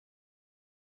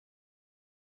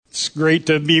It's great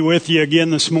to be with you again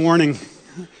this morning.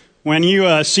 When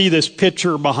you see this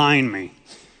picture behind me,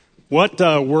 what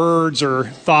words or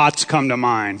thoughts come to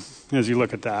mind as you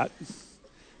look at that?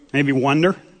 Maybe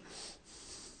wonder,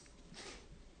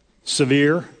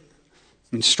 severe,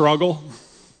 and struggle,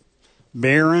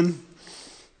 barren,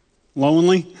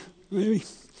 lonely, maybe.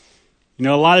 You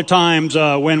know, a lot of times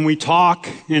when we talk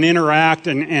and interact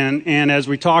and as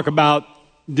we talk about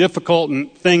difficult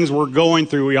and things we're going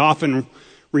through, we often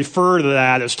refer to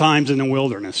that as times in the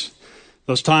wilderness.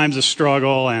 Those times of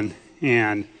struggle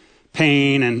and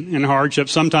pain and hardship,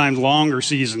 sometimes longer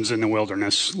seasons in the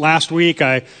wilderness. Last week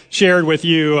I shared with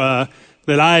you that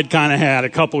I had kind of had a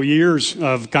couple years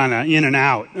of kind of in and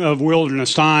out of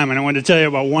wilderness time, and I wanted to tell you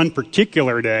about one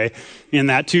particular day in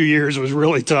that 2 years. It was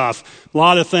really tough. A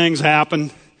lot of things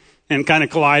happened and kind of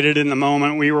collided in the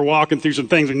moment. We were walking through some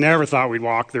things we never thought we'd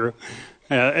walk through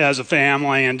as a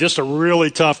family, and just a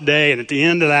really tough day. And at the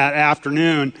end of that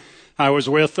afternoon, I was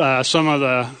with some of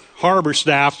the harbor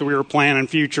staff that we were planning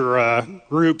future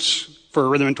groups for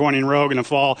Rhythm and 20 in Rogue in the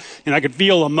fall, and I could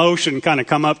feel emotion kind of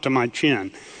come up to my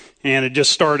chin, and it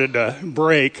just started to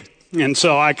break. And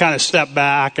so I kind of stepped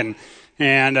back and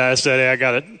I said, hey, I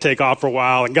got to take off for a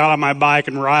while, and got on my bike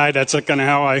and ride. That's kind of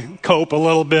how I cope a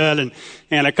little bit.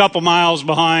 And a couple miles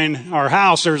behind our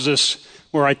house, there's this,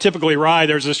 where I typically ride,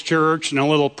 there's this church and a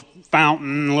little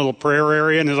fountain, a little prayer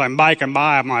area. And as I'm biking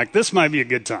by, I'm like, this might be a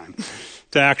good time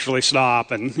to actually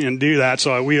stop and do that.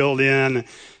 So I wheeled into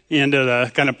the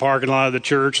kind of parking lot of the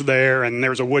church there, and there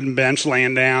was a wooden bench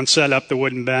laying down, set up the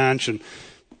wooden bench and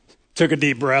took a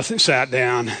deep breath and sat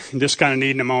down, and just kind of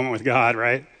needing a moment with God,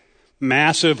 right?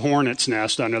 Massive hornet's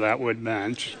nest under that wood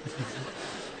bench.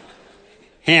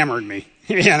 Hammered me.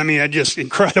 Yeah, I mean, just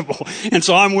incredible. And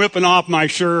so I'm whipping off my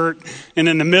shirt, and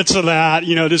in the midst of that,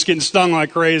 you know, just getting stung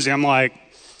like crazy, I'm like,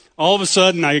 all of a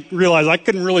sudden I realized I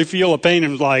couldn't really feel the pain,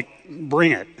 and was like,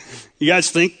 bring it. You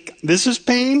guys think this is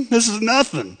pain? This is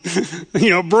nothing.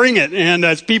 You know, bring it. And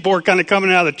as people are kind of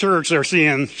coming out of the church, they're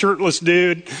seeing shirtless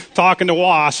dude talking to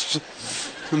wasps.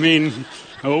 I mean,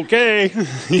 okay,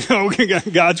 you know,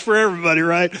 God's for everybody,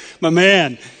 right? But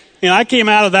man, and I came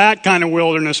out of that kind of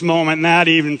wilderness moment, not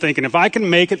even thinking, if I can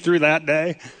make it through that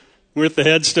day with the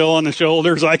head still on the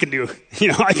shoulders, I can do, you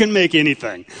know, I can make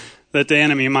anything that the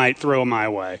enemy might throw my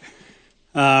way.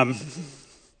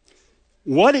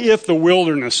 What if the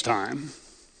wilderness time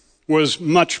was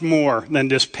much more than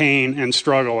just pain and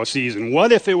struggle a season?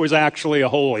 What if it was actually a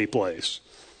holy place?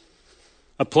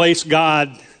 A place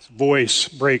God's voice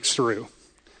breaks through.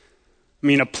 I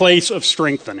mean, a place of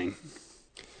strengthening.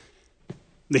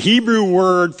 The Hebrew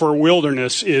word for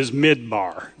wilderness is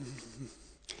Midbar.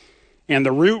 And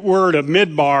the root word of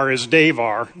Midbar is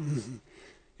Davar.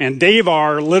 And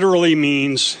Davar literally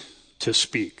means to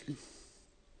speak.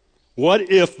 What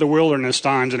if the wilderness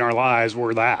times in our lives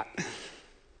were that?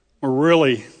 Were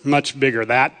really much bigger.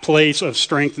 That place of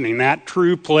strengthening, that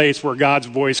true place where God's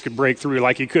voice could break through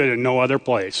like he could in no other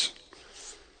place.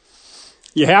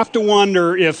 You have to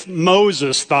wonder if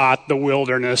Moses thought the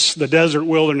wilderness, the desert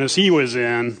wilderness he was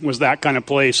in, was that kind of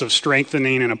place of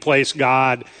strengthening and a place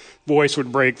God's voice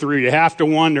would break through. You have to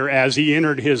wonder as he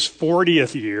entered his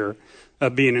 40th year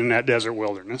of being in that desert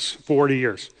wilderness, 40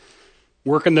 years,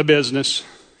 working the business,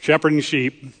 shepherding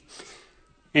sheep.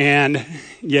 And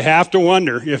you have to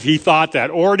wonder if he thought that.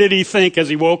 Or did he think as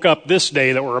he woke up this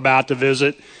day that we're about to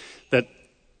visit, that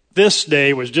this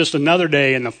day was just another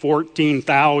day in the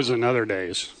 14,000 other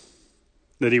days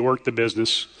that he worked the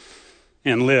business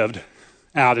and lived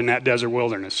out in that desert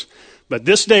wilderness. But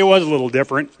this day was a little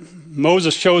different.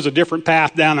 Moses chose a different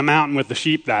path down the mountain with the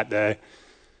sheep that day.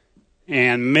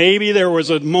 And maybe there was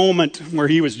a moment where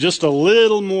he was just a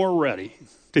little more ready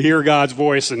to hear God's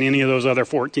voice than any of those other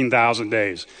 14,000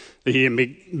 days that he had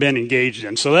been engaged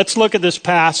in. So let's look at this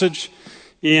passage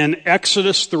in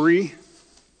Exodus 3.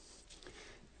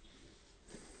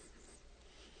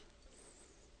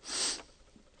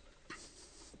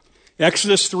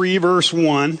 Exodus 3, verse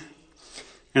 1.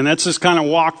 And let's just kind of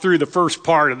walk through the first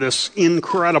part of this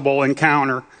incredible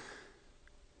encounter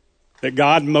that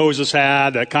God and Moses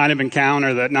had, that kind of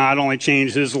encounter that not only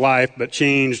changed his life, but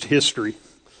changed history.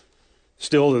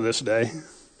 Still to this day.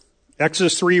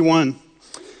 Exodus 3:1.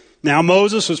 Now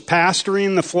Moses was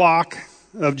pasturing the flock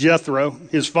of Jethro,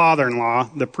 his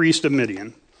father-in-law, the priest of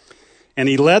Midian. And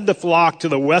he led the flock to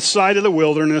the west side of the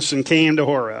wilderness and came to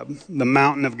Horeb, the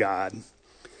mountain of God.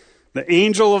 The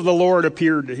angel of the Lord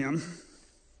appeared to him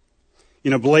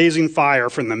in a blazing fire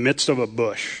from the midst of a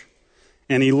bush.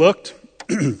 And he looked,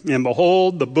 and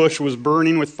behold, the bush was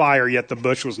burning with fire, yet the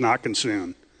bush was not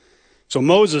consumed. So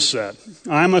Moses said,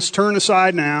 I must turn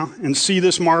aside now and see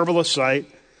this marvelous sight,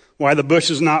 why the bush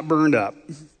is not burned up.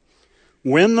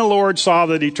 When the Lord saw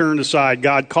that he turned aside,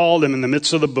 God called him in the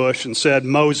midst of the bush and said,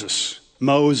 Moses,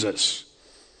 Moses.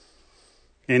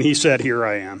 And he said, Here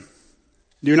I am.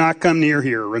 Do not come near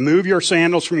here. Remove your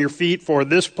sandals from your feet, for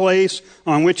this place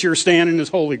on which you're standing is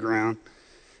holy ground.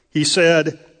 He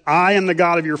said, I am the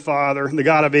God of your father, the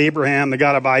God of Abraham, the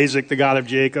God of Isaac, the God of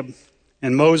Jacob.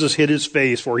 And Moses hid his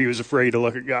face, for he was afraid to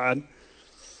look at God.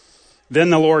 Then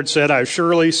the Lord said, I have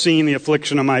surely seen the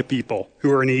affliction of my people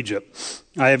who are in Egypt.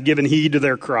 I have given heed to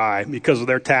their cry because of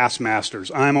their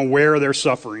taskmasters. I am aware of their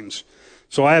sufferings.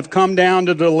 So I have come down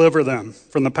to deliver them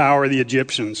from the power of the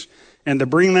Egyptians and to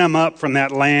bring them up from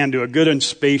that land to a good and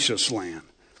spacious land,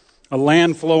 a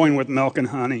land flowing with milk and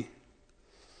honey.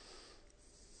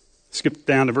 Skip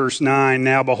down to verse 9.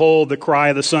 Now behold, the cry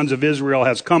of the sons of Israel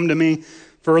has come to me.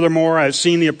 Furthermore, I have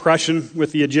seen the oppression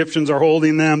with the Egyptians are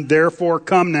holding them. Therefore,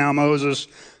 come now, Moses,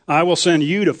 I will send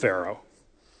you to Pharaoh,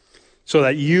 so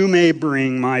that you may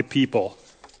bring my people,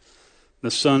 the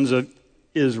sons of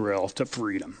Israel, to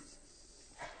freedom.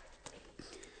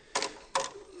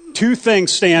 Two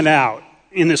things stand out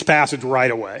in this passage right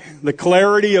away. The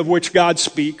clarity of which God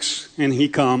speaks, and he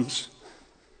comes.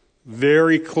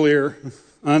 Very clear,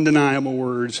 undeniable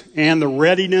words. And the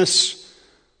readiness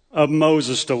of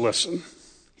Moses to listen.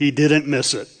 He didn't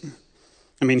miss it.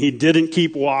 I mean, he didn't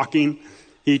keep walking.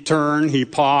 He turned, he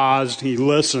paused, he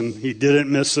listened. He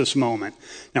didn't miss this moment.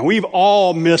 Now, we've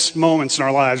all missed moments in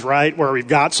our lives, right? Where we've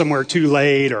got somewhere too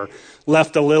late or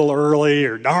left a little early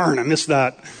or darn, I missed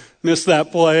that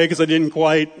play because I didn't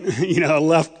quite,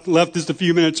 left just a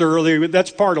few minutes early. But that's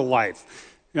part of life.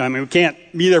 I mean, we can't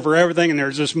be there for everything, and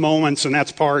there's just moments, and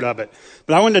that's part of it.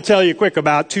 But I wanted to tell you quick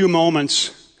about two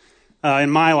moments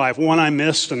in my life. One I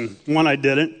missed and one I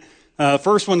didn't.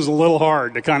 First one's a little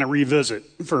hard to kind of revisit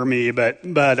for me, but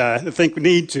I think we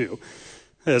need to,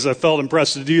 as I felt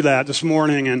impressed to do that this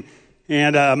morning.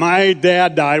 And my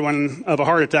dad died of a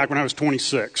heart attack when I was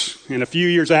 26. And a few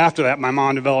years after that, my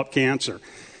mom developed cancer.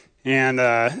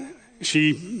 And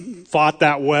she fought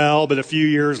that well, but a few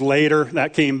years later,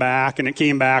 that came back, and it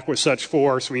came back with such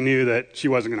force, we knew that she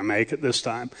wasn't going to make it this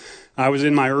time. I was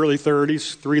in my early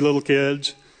 30s, 3 little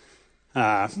kids.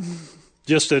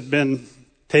 Just had been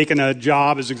taking a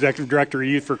job as executive director of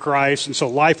Youth for Christ, and so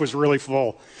life was really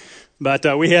full. But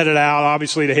we headed out,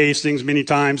 obviously, to Hastings many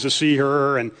times to see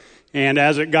her, and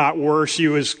as it got worse, she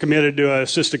was committed to an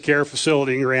assisted care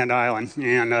facility in Grand Island.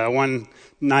 And one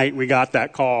night we got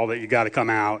that call that you got to come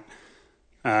out.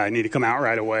 I need to come out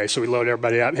right away. So we loaded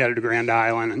everybody up, headed to Grand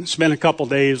Island, and spent a couple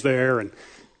days there.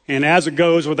 And as it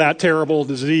goes with that terrible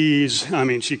disease, I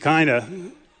mean, she kind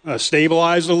of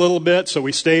stabilized a little bit, so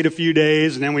we stayed a few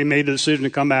days, and then we made the decision to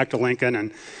come back to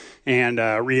Lincoln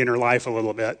and re-enter life a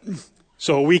little bit.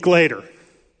 So a week later,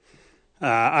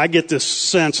 I get this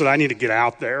sense that I need to get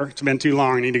out there. It's been too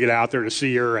long. I need to get out there to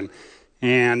see her,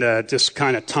 and just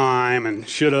kind of time, and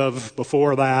should have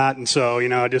before that. And so,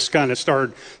 I just kind of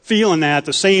started feeling that. At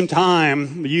the same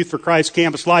time, the Youth for Christ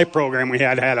Campus Life program we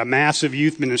had a massive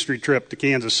youth ministry trip to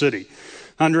Kansas City.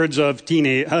 Hundreds of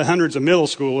middle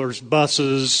schoolers,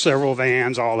 buses, several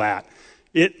vans, all that.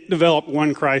 It developed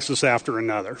one crisis after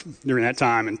another during that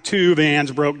time, and 2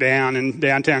 vans broke down in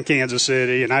downtown Kansas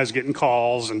City, and I was getting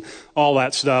calls and all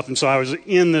that stuff. And so I was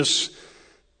in this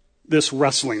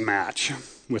wrestling match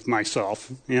with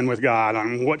myself and with God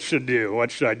on what should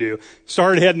I do.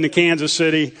 Started heading to Kansas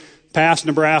City, past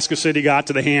Nebraska City, got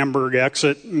to the Hamburg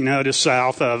exit, just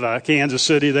south of Kansas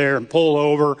City there, and pulled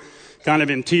over, kind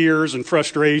of in tears and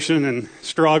frustration and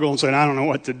struggle, and said, I don't know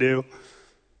what to do.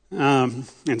 And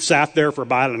sat there for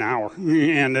about an hour.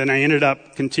 And then I ended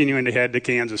up continuing to head to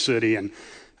Kansas City.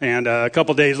 And a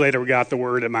couple days later, we got the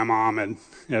word that my mom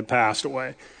had passed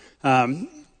away.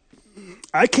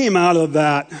 I came out of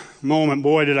that moment,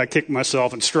 boy, did I kick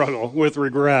myself and struggle with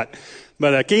regret.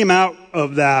 But I came out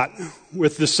of that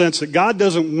with the sense that God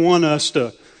doesn't want us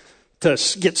to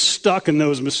get stuck in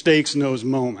those mistakes and those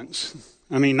moments.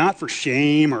 I mean, not for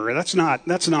shame, or that's not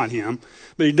him.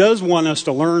 But he does want us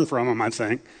to learn from him, I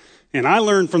think. And I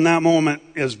learned from that moment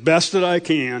as best that I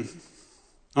can.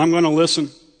 I'm going to listen,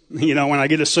 when I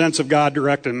get a sense of God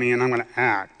directing me, and I'm going to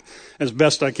act as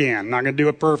best I can. Not going to do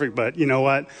it perfect, but you know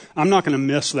what? I'm not going to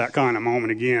miss that kind of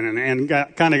moment again, and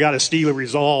kind of got a steely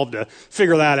resolve to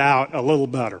figure that out a little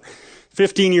better.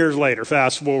 15 years later,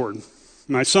 fast forward,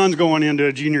 my son's going into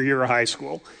a junior year of high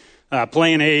school.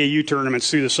 Playing AAU tournaments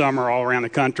through the summer all around the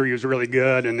country. He was really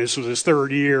good, and this was his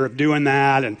 3rd year of doing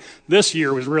that. And this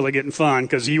year was really getting fun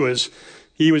because he was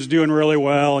doing really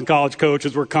well, and college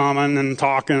coaches were coming and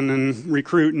talking and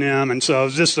recruiting him. And so it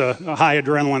was just a high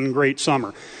adrenaline, great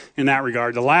summer. in that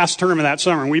regard. The last term of that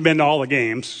summer, and we've been to all the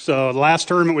games. So the last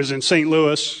tournament was in St.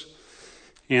 Louis.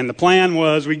 And the plan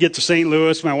was we'd get to St.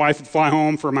 Louis, my wife would fly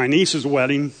home for my niece's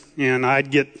wedding, and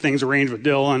I'd get things arranged with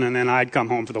Dylan, and then I'd come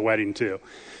home for the wedding too.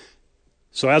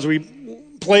 So as we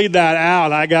played that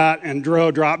out, I got and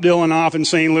dropped Dylan off in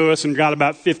St. Louis and got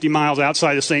about 50 miles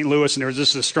outside of St. Louis, and there was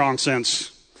just a strong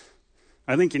sense,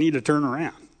 I think you need to turn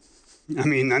around. I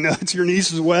mean, I know it's your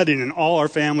niece's wedding and all our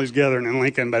family's gathering in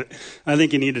Lincoln, but I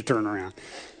think you need to turn around.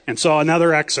 And saw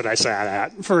another exit I sat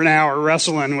at for an hour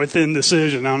wrestling with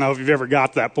indecision. I don't know if you've ever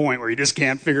got to that point where you just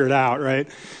can't figure it out, right?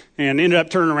 And ended up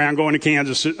turning around, going to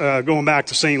Kansas, going back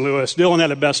to St. Louis. Dylan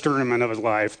had the best tournament of his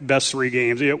life, best 3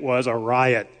 games. It was a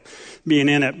riot being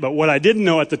in it. But what I didn't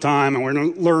know at the time, and we're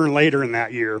going to learn later in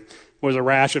that year, was a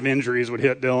rash of injuries would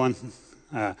hit Dylan.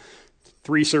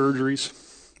 3 surgeries.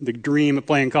 The dream of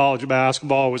playing college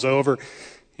basketball was over,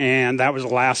 and that was the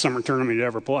last summer tournament he'd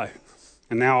ever play.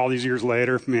 And now all these years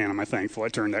later, man, am I thankful I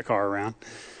turned that car around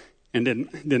and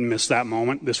didn't miss that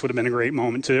moment. This would have been a great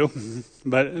moment too,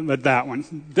 but that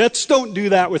one. Let's don't do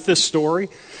that with this story.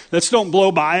 Let's don't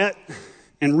blow by it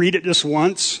and read it just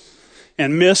once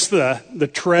and miss the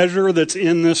treasure that's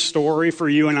in this story for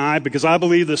you and I, because I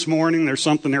believe this morning there's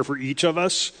something there for each of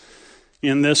us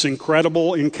in this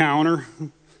incredible encounter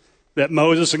that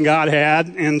Moses and God had.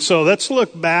 And so let's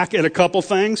look back at a couple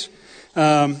things.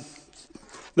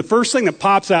 The first thing that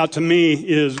pops out to me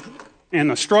is,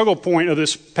 and the struggle point of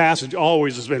this passage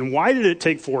always has been, why did it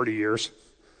take 40 years?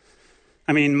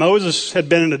 I mean, Moses had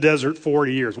been in the desert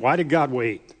 40 years. Why did God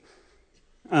wait?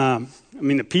 I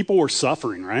mean, the people were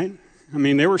suffering, right? I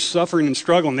mean, they were suffering and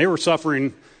struggling. They were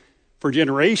suffering for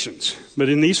generations. But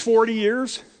in these 40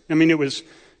 years, I mean, it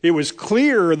was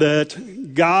clear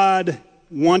that God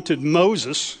wanted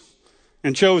Moses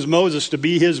and chose Moses to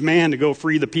be his man to go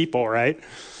free the people, right?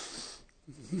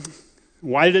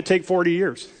 Why did it take 40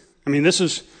 years? I mean, this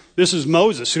is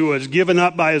Moses, who was given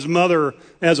up by his mother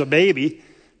as a baby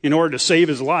in order to save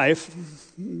his life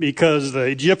because the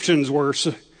Egyptians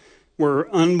were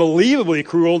unbelievably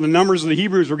cruel. The numbers of the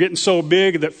Hebrews were getting so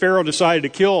big that Pharaoh decided to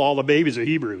kill all the babies of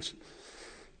Hebrews.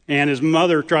 And his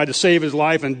mother tried to save his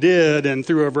life and did, and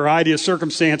through a variety of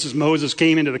circumstances, Moses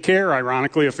came into the care,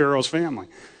 ironically, of Pharaoh's family.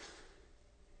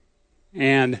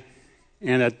 And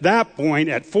at that point,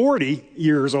 at 40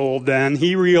 years old then,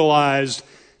 he realized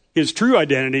his true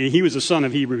identity. He was the son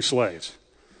of Hebrew slaves.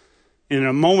 In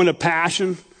a moment of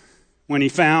passion, when he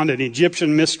found an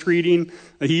Egyptian mistreating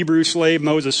a Hebrew slave,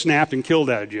 Moses snapped and killed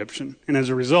that Egyptian. And as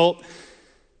a result,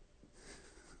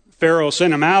 Pharaoh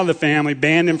sent him out of the family,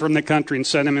 banned him from the country, and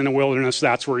sent him in the wilderness.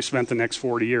 That's where he spent the next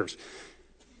 40 years.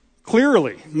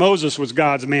 Clearly, Moses was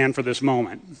God's man for this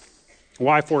moment.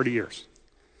 Why 40 years?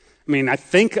 I mean, I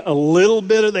think a little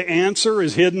bit of the answer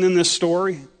is hidden in this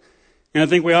story. And I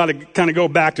think we ought to kind of go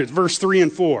back to it. Verse 3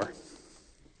 and 4.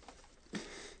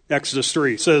 Exodus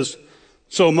 3 says,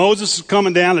 so Moses is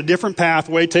coming down a different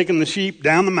pathway, taking the sheep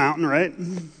down the mountain, right?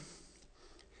 And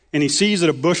he sees that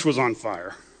a bush was on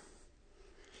fire.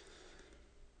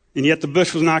 And yet the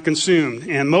bush was not consumed.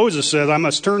 And Moses says, I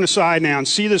must turn aside now and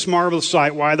see this marvelous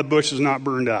sight, why the bush is not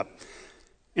burned up.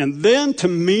 And then to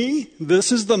me,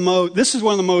 this is one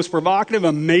of the most provocative,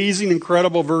 amazing,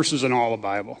 incredible verses in all the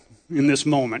Bible in this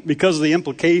moment because of the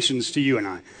implications to you and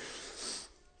I. It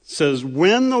says,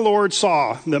 when the Lord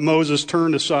saw that Moses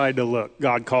turned aside to look,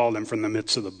 God called him from the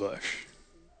midst of the bush.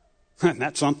 Isn't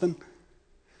that something?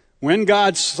 When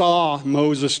God saw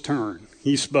Moses turn,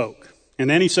 he spoke. And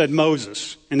then he said,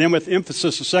 Moses. And then with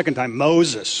emphasis a second time,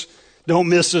 Moses. Don't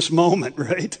miss this moment,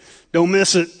 right? Don't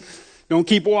miss it. Don't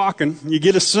keep walking. You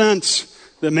get a sense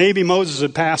that maybe Moses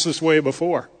had passed this way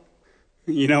before.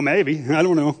 You know, maybe. I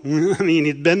don't know. I mean,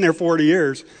 he'd been there 40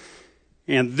 years.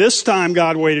 And this time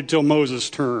God waited till Moses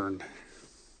turned,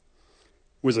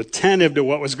 was attentive to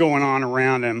what was going on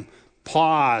around him,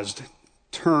 paused,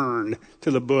 turned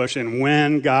to the bush, and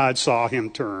when God saw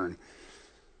him turn,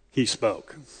 he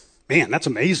spoke. Man, that's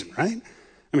amazing, right?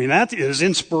 I mean, that is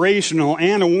inspirational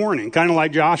and a warning, kind of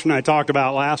like Josh and I talked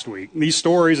about last week. These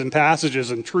stories and passages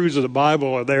and truths of the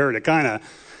Bible are there to kind of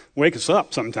wake us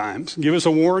up sometimes, give us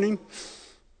a warning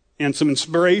and some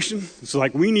inspiration. It's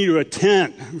like we need to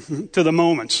attend to the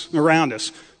moments around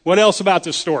us. What else about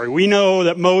this story? We know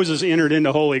that Moses entered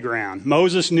into holy ground.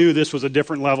 Moses knew this was a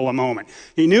different level of moment.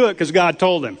 He knew it because God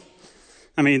told him.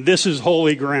 I mean, this is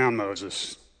holy ground,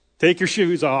 Moses. Take your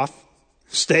shoes off.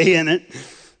 Stay in it.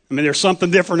 I mean, there's something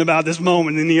different about this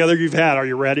moment than the other you've had. Are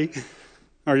you ready?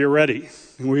 Are you ready?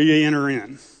 We enter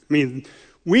in. I mean,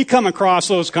 we come across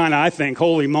those kind of, I think,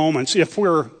 holy moments if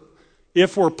we're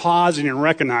if we're pausing and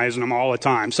recognizing them all the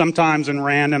time, sometimes in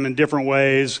random and different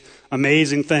ways,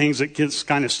 amazing things that just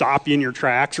kind of stop you in your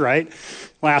tracks, right?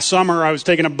 Last summer, I was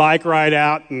taking a bike ride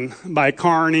out by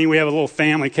Kearney. We have a little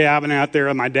family cabin out there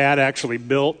that my dad actually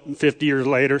built 50 years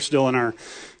later, still in our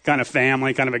kind of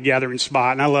family, kind of a gathering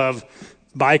spot. And I love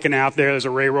biking out there. There's a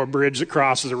railroad bridge that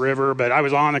crosses the river, but I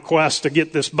was on a quest to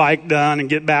get this bike done and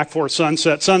get back before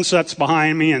sunset. Sunset's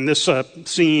behind me, and this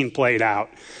scene played out.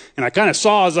 And I kind of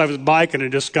saw as I was biking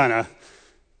and just kind of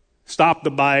stopped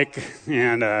the bike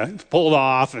and pulled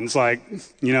off. And it's like,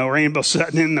 rainbow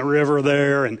setting in the river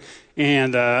there and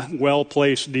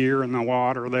well-placed deer in the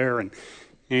water there.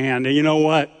 And you know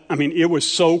what? I mean, it was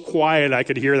so quiet I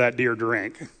could hear that deer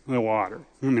drink the water.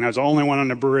 I mean, I was the only one on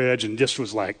the bridge and just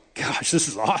was like, gosh, this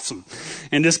is awesome.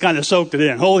 And just kind of soaked it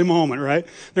in. Holy moment, right?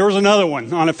 There was another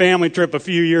one on a family trip a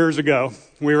few years ago.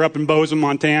 We were up in Bozeman,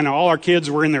 Montana. All our kids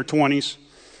were in their 20s.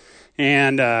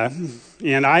 And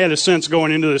I had a sense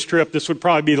going into this trip, this would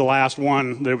probably be the last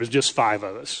one. There was just 5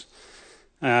 of us.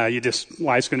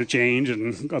 Life's going to change,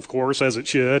 and of course, as it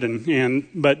should.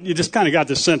 But you just kind of got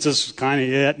the sense this is kind of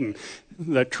it. And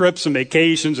the trips and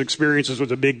vacations, experiences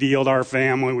was a big deal to our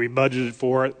family. We budgeted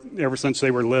for it ever since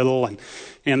they were little.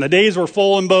 And the days were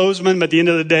full in Bozeman, but at the end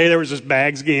of the day, there was this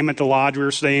bags game at the lodge we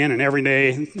were staying, and every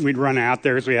day we'd run out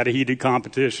there as we had a heated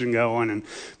competition going and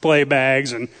play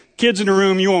bags. And kids in the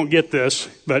room, you won't get this,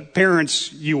 but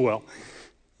parents, you will.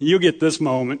 You'll get this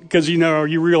moment because,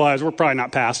 you realize we're probably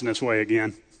not passing this way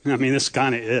again. I mean, this is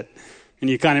kind of it. And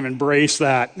you kind of embrace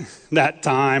that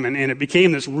time, and it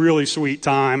became this really sweet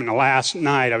time. And the last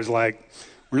night, I was like,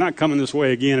 we're not coming this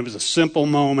way again. It was a simple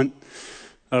moment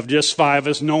of just 5 of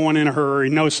us, no one in a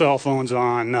hurry, no cell phones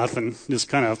on, nothing, just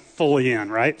kind of fully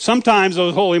in, right? Sometimes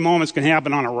those holy moments can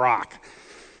happen on a rock.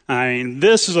 I mean,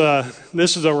 this is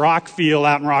a rock field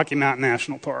out in Rocky Mountain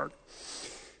National Park.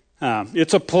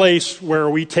 It's a place where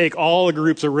we take all the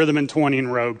groups of Rhythm and 20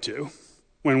 and Rogue to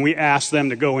when we ask them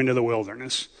to go into the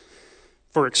wilderness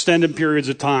for extended periods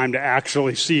of time to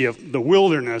actually see if the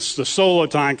wilderness, the solo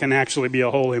time, can actually be a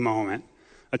holy moment,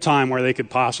 a time where they could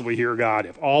possibly hear God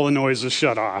if all the noise is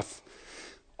shut off.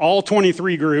 All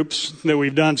 23 groups that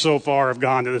we've done so far have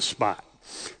gone to this spot.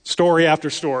 Story after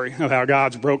story of how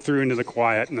God's broke through into the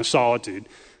quiet and the solitude.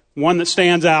 One that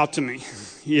stands out to me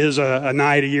is a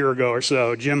night a year ago or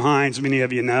so. Jim Hines, many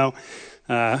of you know,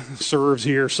 serves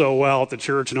here so well at the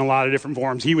church in a lot of different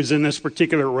forms. He was in this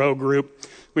particular row group.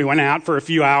 We went out for a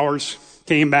few hours,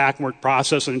 came back, and we're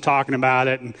processing and talking about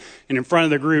it. And in front of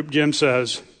the group, Jim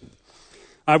says,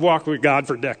 I've walked with God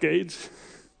for decades,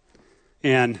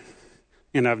 and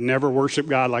I've never worshiped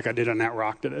God like I did on that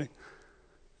rock today.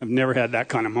 I've never had that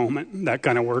kind of moment, that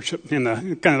kind of worship, and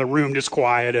the room just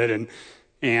quieted,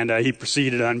 and he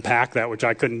proceeded to unpack that, which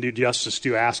I couldn't do justice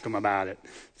to ask him about it,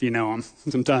 if you know him,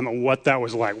 sometime of what that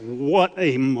was like. What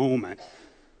a moment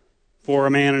for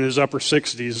a man in his upper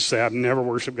 60s to say, I've never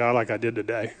worshiped God like I did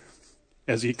today,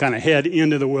 as he kind of head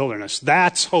into the wilderness.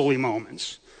 That's holy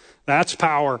moments. That's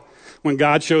power when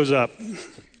God shows up,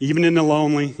 even in the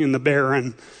lonely, in the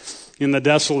barren, in the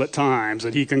desolate times,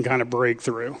 that he can kind of break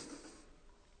through.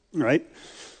 Right?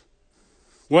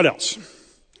 What else?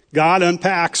 God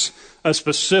unpacks a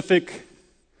specific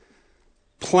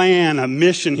plan, a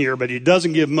mission here, but he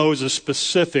doesn't give Moses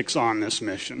specifics on this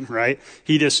mission, right?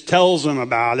 He just tells them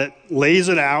about it, lays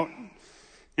it out,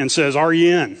 and says, are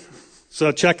you in?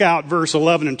 So check out verse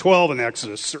 11 and 12 in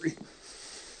Exodus 3.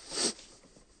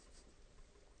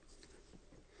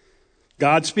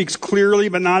 God speaks clearly,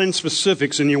 but not in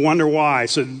specifics, and you wonder why.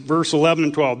 So verse 11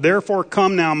 and 12, therefore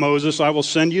come now, Moses, I will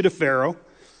send you to Pharaoh,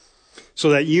 so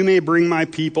that you may bring my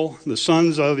people, the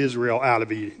sons of Israel, out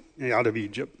of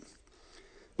Egypt.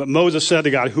 But Moses said to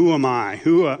God, who am I?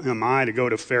 Who am I to go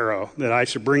to Pharaoh, that I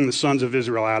should bring the sons of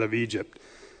Israel out of Egypt?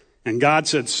 And God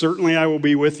said, certainly I will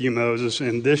be with you, Moses,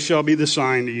 and this shall be the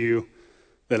sign to you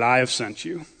that I have sent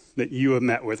you, that you have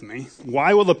met with me.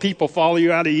 Why will the people follow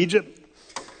you out of Egypt?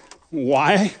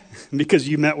 Why? Because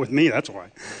you met with me, that's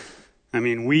why. I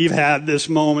mean, we've had this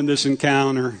moment, this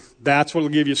encounter. That's what will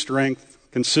give you strength,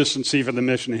 consistency for the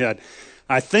mission ahead.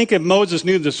 I think if Moses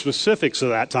knew the specifics of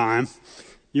that time,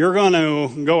 you're going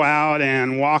to go out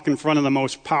and walk in front of the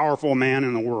most powerful man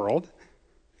in the world,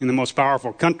 in the most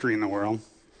powerful country in the world,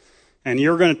 and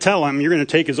you're going to tell him you're going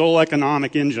to take his old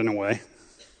economic engine away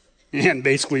and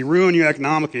basically ruin you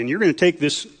economically, and you're going to take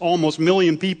this almost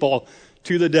million people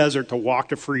to the desert to walk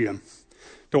to freedom,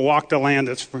 to walk to land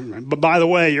that's free. But by the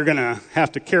way, you're going to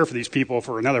have to care for these people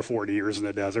for another 40 years in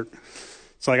the desert.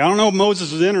 It's like, I don't know if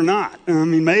Moses is in or not. I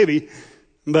mean, maybe.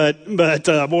 But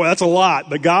boy, that's a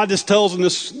lot. But God just tells them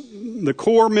this, the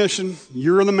core mission,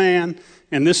 you're the man,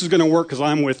 And this is going to work because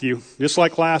I'm with you. Just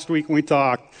like last week when we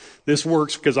talked, this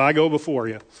works because I go before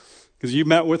you. Because you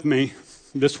met with me.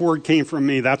 This word came from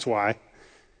me, that's why.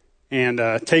 And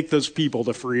take those people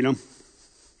to freedom.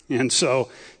 And so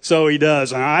he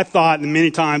does. And I thought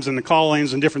many times in the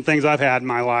callings and different things I've had in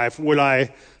my life, would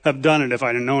I have done it if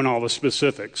I'd have known all the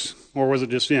specifics? Or was it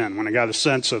just when I got a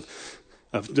sense of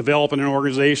developing an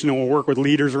organization that will work with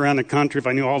leaders around the country, if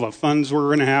I knew all the funds we were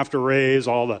going to have to raise,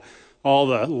 all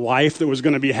the life that was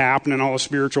going to be happening, all the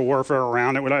spiritual warfare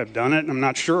around it, would I have done it? I'm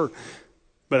not sure.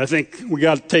 But I think we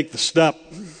got to take the step.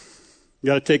 We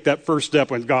got to take that first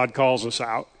step when God calls us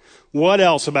out. What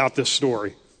else about this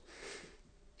story?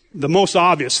 The most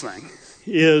obvious thing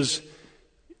is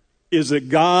that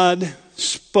God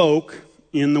spoke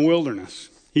in the wilderness.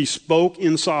 He spoke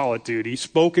in solitude. He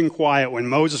spoke in quiet when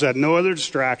Moses had no other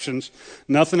distractions,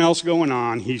 nothing else going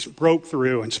on. He broke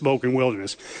through and spoke in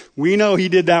wilderness. We know he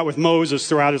did that with Moses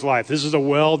throughout his life. This is a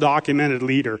well-documented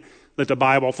leader that the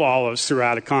Bible follows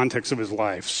throughout the context of his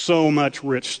life. So much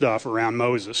rich stuff around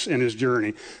Moses and his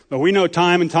journey. But we know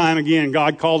time and time again,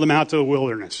 God called him out to the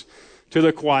wilderness, to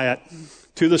the quiet,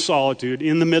 to the solitude,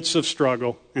 in the midst of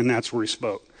struggle, and that's where he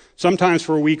spoke. Sometimes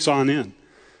for weeks on end.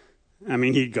 I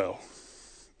mean, he'd go.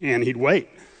 And he'd wait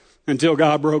until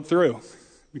God broke through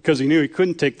because he knew he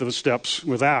couldn't take those steps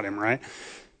without him, right?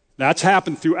 That's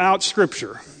happened throughout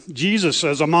Scripture. Jesus,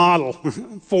 as a model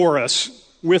for us,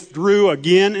 withdrew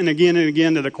again and again and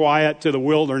again to the quiet, to the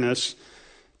wilderness,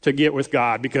 to get with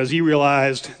God because he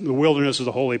realized the wilderness is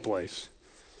a holy place,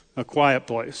 a quiet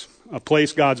place, a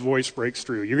place God's voice breaks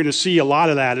through. You're going to see a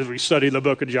lot of that as we study the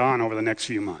book of John over the next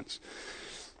few months.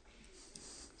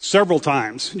 Several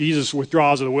times, Jesus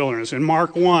withdraws to the wilderness. In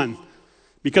Mark 1,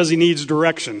 because he needs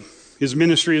direction, his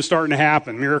ministry is starting to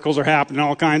happen. Miracles are happening,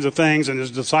 all kinds of things, and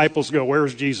his disciples go,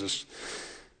 "Where's Jesus?"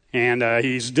 And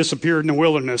he's disappeared in the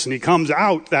wilderness, and he comes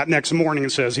out that next morning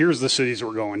and says, "Here's the cities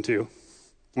we're going to.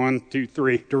 1, 2,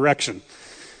 3, direction."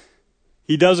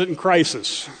 He does it in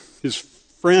crisis. His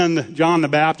friend John the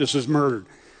Baptist is murdered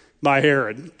by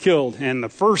Herod, killed. And the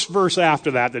first verse after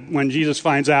that when Jesus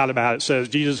finds out about it, says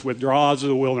Jesus withdraws to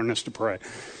the wilderness to pray.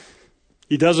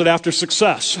 He does it after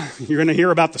success. You're going to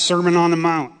hear about the Sermon on the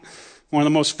Mount, one of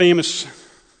the most famous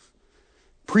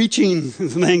preaching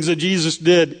things that Jesus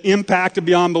did, impacted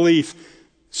beyond belief,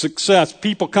 success,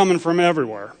 people coming from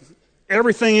everywhere.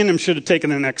 Everything in him should have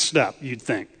taken the next step, you'd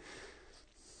think.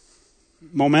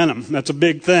 Momentum, that's a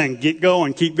big thing. Get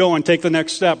going, keep going, take the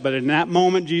next step. But in that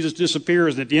moment, Jesus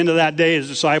disappears. And at the end of that day, his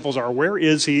disciples are, "Where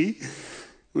is he?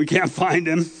 We can't find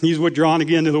him." He's withdrawn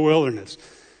again to the wilderness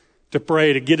to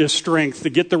pray, to get his strength,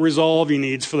 to get the resolve he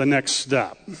needs for the next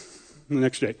step, the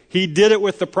next day. He did it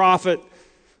with the prophet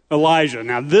Elijah.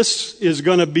 Now, this is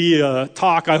going to be a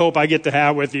talk I hope I get to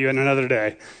have with you in another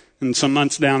day, in some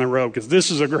months down the road, because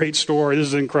this is a great story. This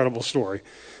is an incredible story.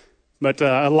 But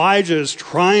Elijah is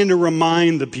trying to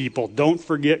remind the people, don't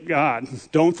forget God.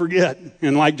 Don't forget.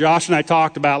 And like Josh and I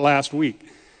talked about last week,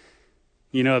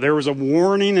 there was a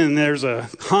warning and there's a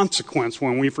consequence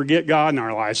when we forget God in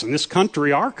our lives. And this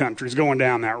country, our country, is going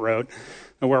down that road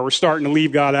where we're starting to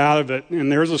leave God out of it.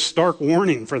 And there's a stark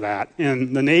warning for that.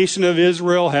 And the nation of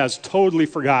Israel has totally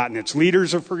forgotten. Its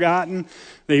leaders have forgotten.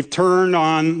 They've turned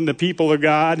on the people of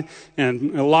God,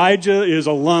 and Elijah is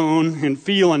alone and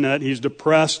feeling it. He's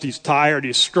depressed, he's tired,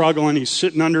 he's struggling, he's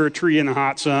sitting under a tree in the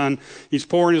hot sun. He's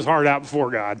pouring his heart out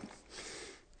before God.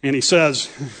 And he says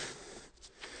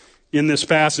in this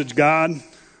passage, "God,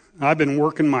 I've been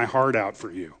working my heart out for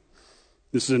you."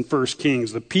 This is in 1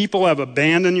 Kings. "The people have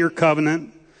abandoned your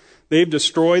covenant. They've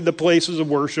destroyed the places of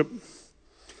worship.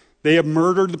 They have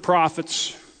murdered the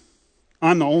prophets.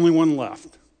 I'm the only one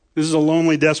left." This is a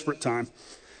lonely, desperate time.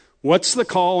 What's the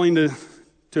calling to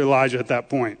Elijah at that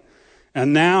point?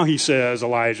 "And now," he says,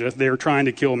 "Elijah, they're trying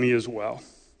to kill me as well."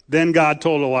 Then God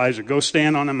told Elijah, "Go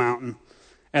stand on a mountain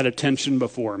at attention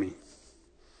before me,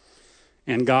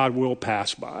 and God will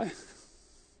pass by."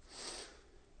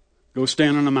 Go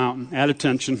stand on a mountain at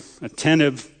attention,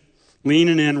 attentive,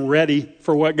 leaning in, ready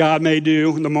for what God may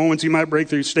do, the moments he might break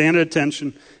through. Stand at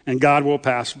attention, and God will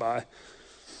pass by.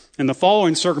 In the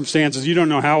following circumstances, you don't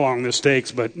know how long this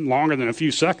takes, but longer than a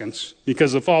few seconds,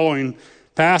 because the following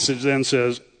passage then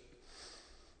says,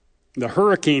 "The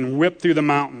hurricane whipped through the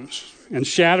mountains and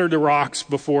shattered the rocks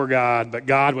before God, but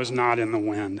God was not in the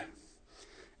wind.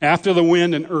 After the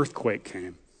wind, an earthquake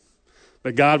came,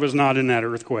 but God was not in that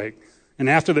earthquake. And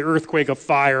after the earthquake, a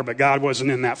fire, but God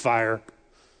wasn't in that fire.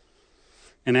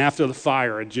 And after the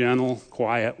fire, a gentle,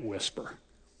 quiet whisper."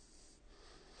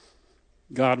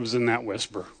 God was in that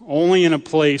whisper. Only in a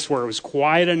place where it was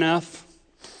quiet enough,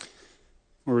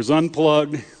 where it was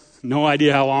unplugged, No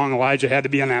idea how long Elijah had to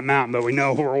be on that mountain, but we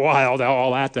know for a while how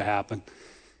all that to happen.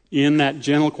 In that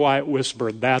gentle, quiet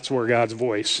whisper, that's where God's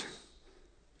voice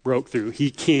broke through.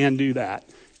 He can do that.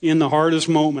 In the hardest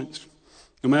moments,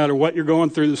 no matter what you're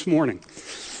going through this morning,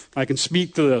 I can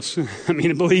speak to this. I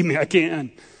mean, believe me, I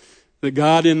can. That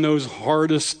God, in those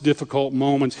hardest, difficult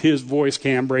moments, his voice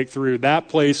can break through. That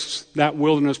place, that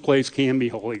wilderness place can be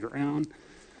holy ground.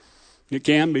 It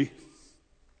can be.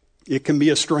 It can be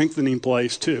a strengthening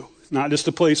place too, not just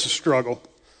a place of struggle.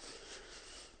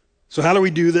 So how do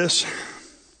we do this?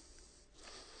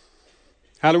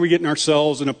 How do we get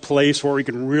ourselves in a place where we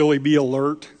can really be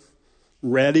alert,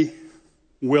 ready,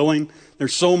 willing?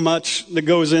 There's so much that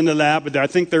goes into that, but I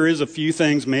think there is a few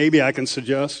things maybe I can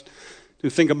suggest to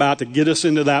think about to get us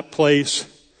into that place,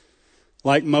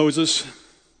 like Moses,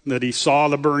 that he saw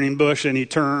the burning bush and he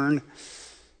turned.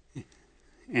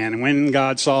 And when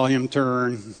God saw him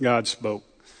turn, God spoke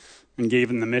and gave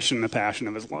him the mission, the passion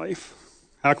of his life.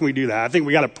 How can we do that? I think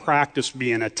we got to practice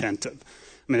being attentive.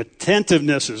 I mean,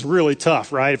 attentiveness is really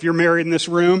tough, right? If you're married in this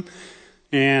room,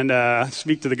 and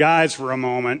speak to the guys for a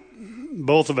moment,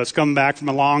 both of us come back from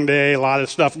a long day, a lot of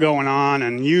stuff going on,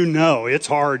 and you know it's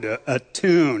hard to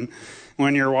attune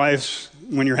when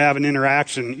you're having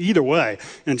interaction either way.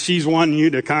 And she's wanting you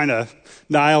to kind of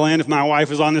dial in. If my wife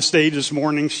was on the stage this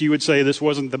morning, she would say this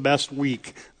wasn't the best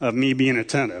week of me being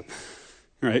attentive.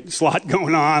 Right? It's a lot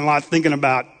going on, a lot thinking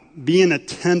about being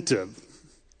attentive,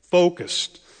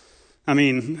 focused. I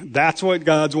mean, that's what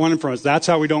God's wanting from us. That's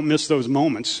how we don't miss those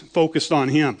moments, focused on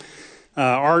him.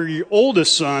 Our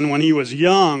oldest son, when he was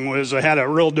young, had a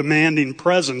real demanding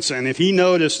presence. And if he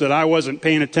noticed that I wasn't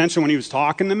paying attention when he was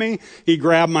talking to me, he'd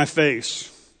grab my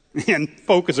face and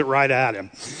focus it right at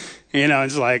him. You know,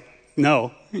 it's like,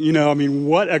 no. You know, I mean,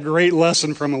 what a great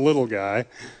lesson from a little guy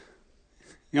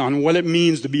on what it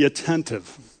means to be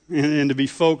attentive and to be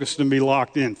focused and be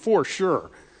locked in, for sure.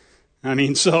 I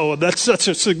mean, so that's such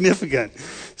a significant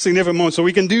moment. So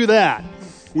we can do that.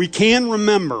 We can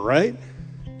remember, right?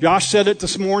 Josh said it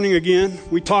this morning again.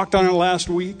 We talked on it last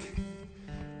week.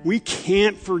 We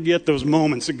can't forget those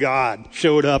moments that God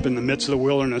showed up in the midst of the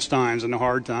wilderness times and the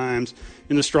hard times,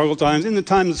 in the struggle times, in the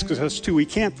times of success too. We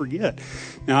can't forget.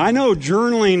 Now, I know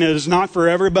journaling is not for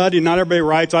everybody. Not everybody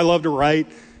writes. I love to write,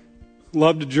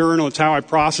 love to journal. It's how I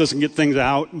process and get things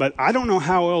out. But I don't know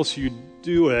how else you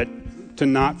do it to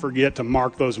not forget to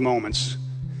mark those moments.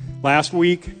 Last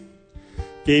week,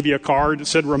 gave you a card that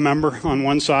said remember on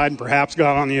one side and perhaps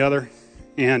God on the other.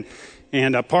 And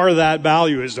a part of that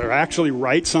value is to actually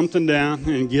write something down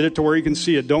and get it to where you can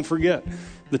see it. Don't forget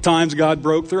the times God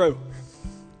broke through.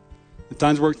 The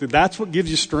times broke through. That's what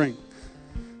gives you strength.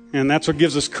 And that's what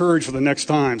gives us courage for the next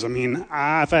times. I mean,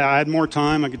 if I had more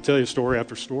time, I could tell you story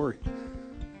after story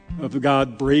of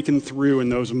God breaking through in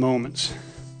those moments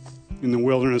in the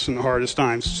wilderness and the hardest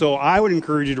times. So I would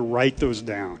encourage you to write those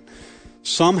down.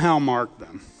 Somehow mark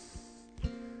them.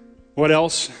 What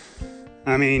else?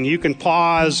 I mean, you can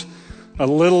pause a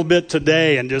little bit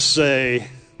today and just say,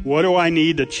 what do I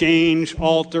need to change,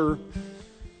 alter,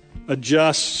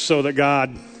 adjust so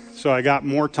I got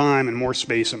more time and more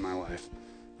space in my life?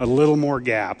 A little more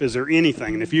gap. Is there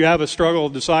anything? And if you have a struggle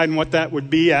deciding what that would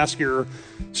be, ask your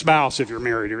spouse if you're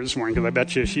married here this morning, because I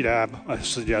bet you she'd have a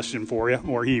suggestion for you,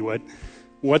 or he would.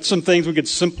 What's some things we could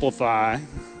simplify,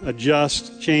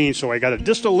 adjust, change, so I got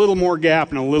just a little more gap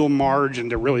and a little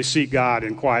margin to really seek God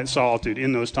in quiet solitude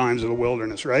in those times of the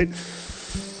wilderness, right?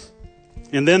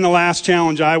 And then the last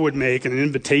challenge I would make, and an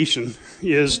invitation,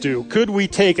 is could we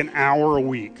take an hour a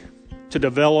week to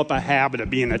develop a habit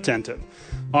of being attentive?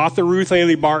 Author Ruth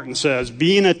Haley Barton says,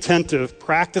 being attentive,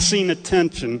 practicing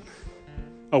attention,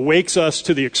 awakes us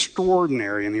to the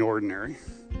extraordinary in the ordinary.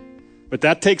 But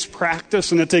that takes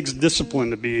practice and it takes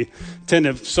discipline to be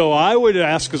attentive. So I would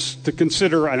ask us to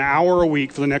consider an hour a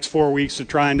week for the next 4 weeks to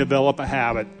try and develop a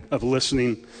habit of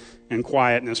listening and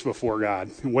quietness before God.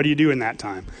 And what do you do in that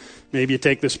time? Maybe you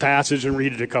take this passage and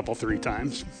read it 3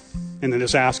 times. And then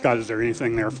just ask God, is there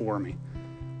anything there for me?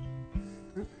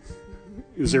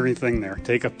 Is there anything there?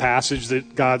 Take a passage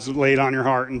that God's laid on your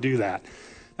heart and do that.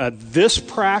 This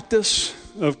practice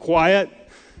of quiet,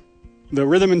 the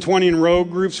Rhythm and 20 and Row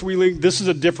groups we lead, this is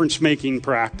a difference-making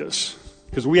practice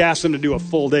because we ask them to do a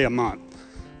full day a month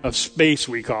of space,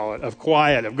 we call it, of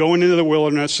quiet, of going into the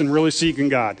wilderness and really seeking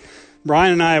God.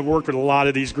 Brian and I have worked with a lot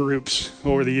of these groups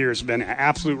over the years. It's been an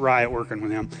absolute riot working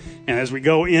with him. And as we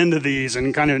go into these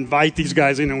and kind of invite these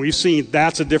guys in, and we've seen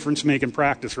that's a difference-making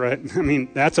practice, right? I mean,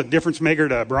 that's a difference maker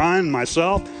to Brian,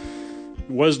 myself,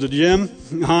 was to Jim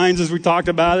Hines as we talked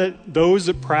about it. Those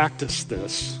that practice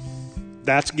this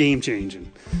That's game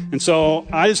changing. And so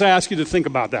I just ask you to think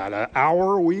about that. An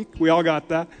hour a week, we all got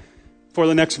that, for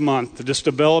the next month, to just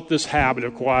develop this habit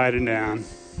of quieting down,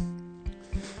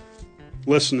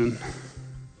 listening,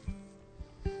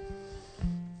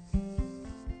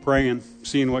 praying,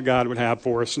 seeing what God would have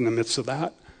for us in the midst of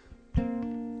that.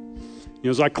 You know,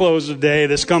 as I close today,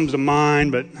 this comes to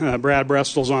mind, but Brad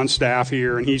Brestel's on staff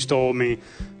here, and he's told me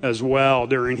as well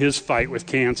during his fight with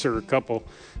cancer a couple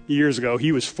years ago,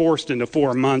 he was forced into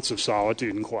 4 months of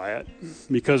solitude and quiet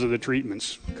because of the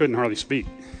treatments. Couldn't hardly speak.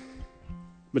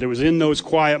 But it was in those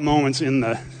quiet moments, in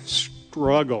the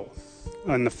struggle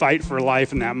and the fight for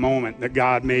life in that moment, that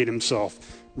God made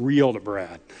himself real to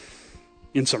Brad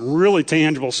in some really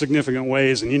tangible, significant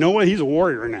ways. And you know what? He's a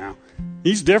warrior now.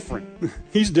 He's different.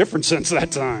 He's different since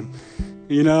that time.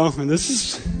 You know, and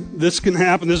this can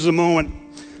happen. This is a moment.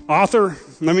 Let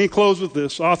me close with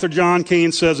this. Author John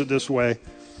Kane says it this way.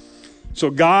 So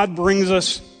God brings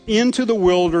us into the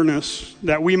wilderness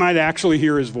that we might actually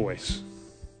hear his voice.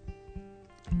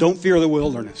 Don't fear the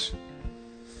wilderness.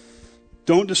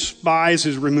 Don't despise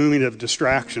his removing of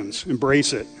distractions.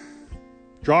 Embrace it.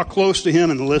 Draw close to him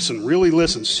and listen. Really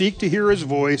listen. Seek to hear his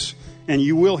voice, and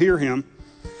you will hear him.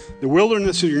 The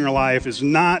wilderness in your life is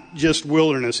not just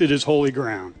wilderness. It is holy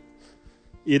ground.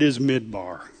 It is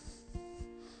Midbar.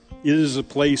 It is the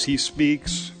place he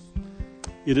speaks.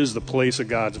 It is the place of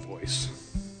God's voice.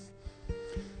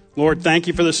 Lord, thank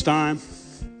you for this time.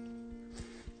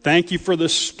 Thank you for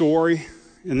this story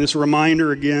and this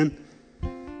reminder again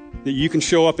that you can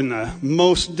show up in the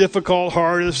most difficult,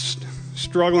 hardest,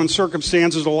 struggling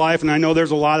circumstances of life. And I know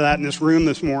there's a lot of that in this room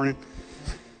this morning.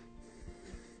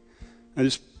 I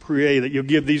just pray that you'll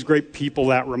give these great people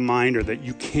that reminder that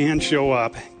you can show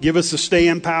up. Give us the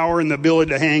staying power and the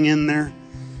ability to hang in there,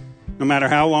 no matter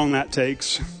how long that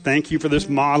takes. Thank you for this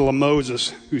model of Moses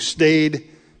who stayed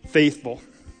faithful,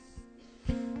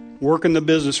 working the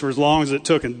business for as long as it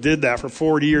took, and did that for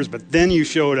 40 years. But then you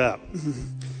showed up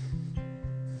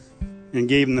and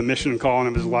gave him the mission and calling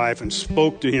of his life and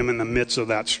spoke to him in the midst of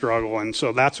that struggle. And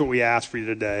so that's what we ask for you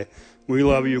today. We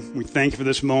love you. We thank you for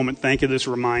this moment. Thank you for this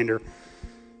reminder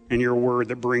and your word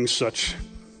that brings such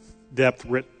depth,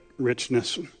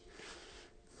 richness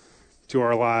to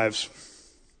our lives.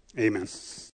 Amen.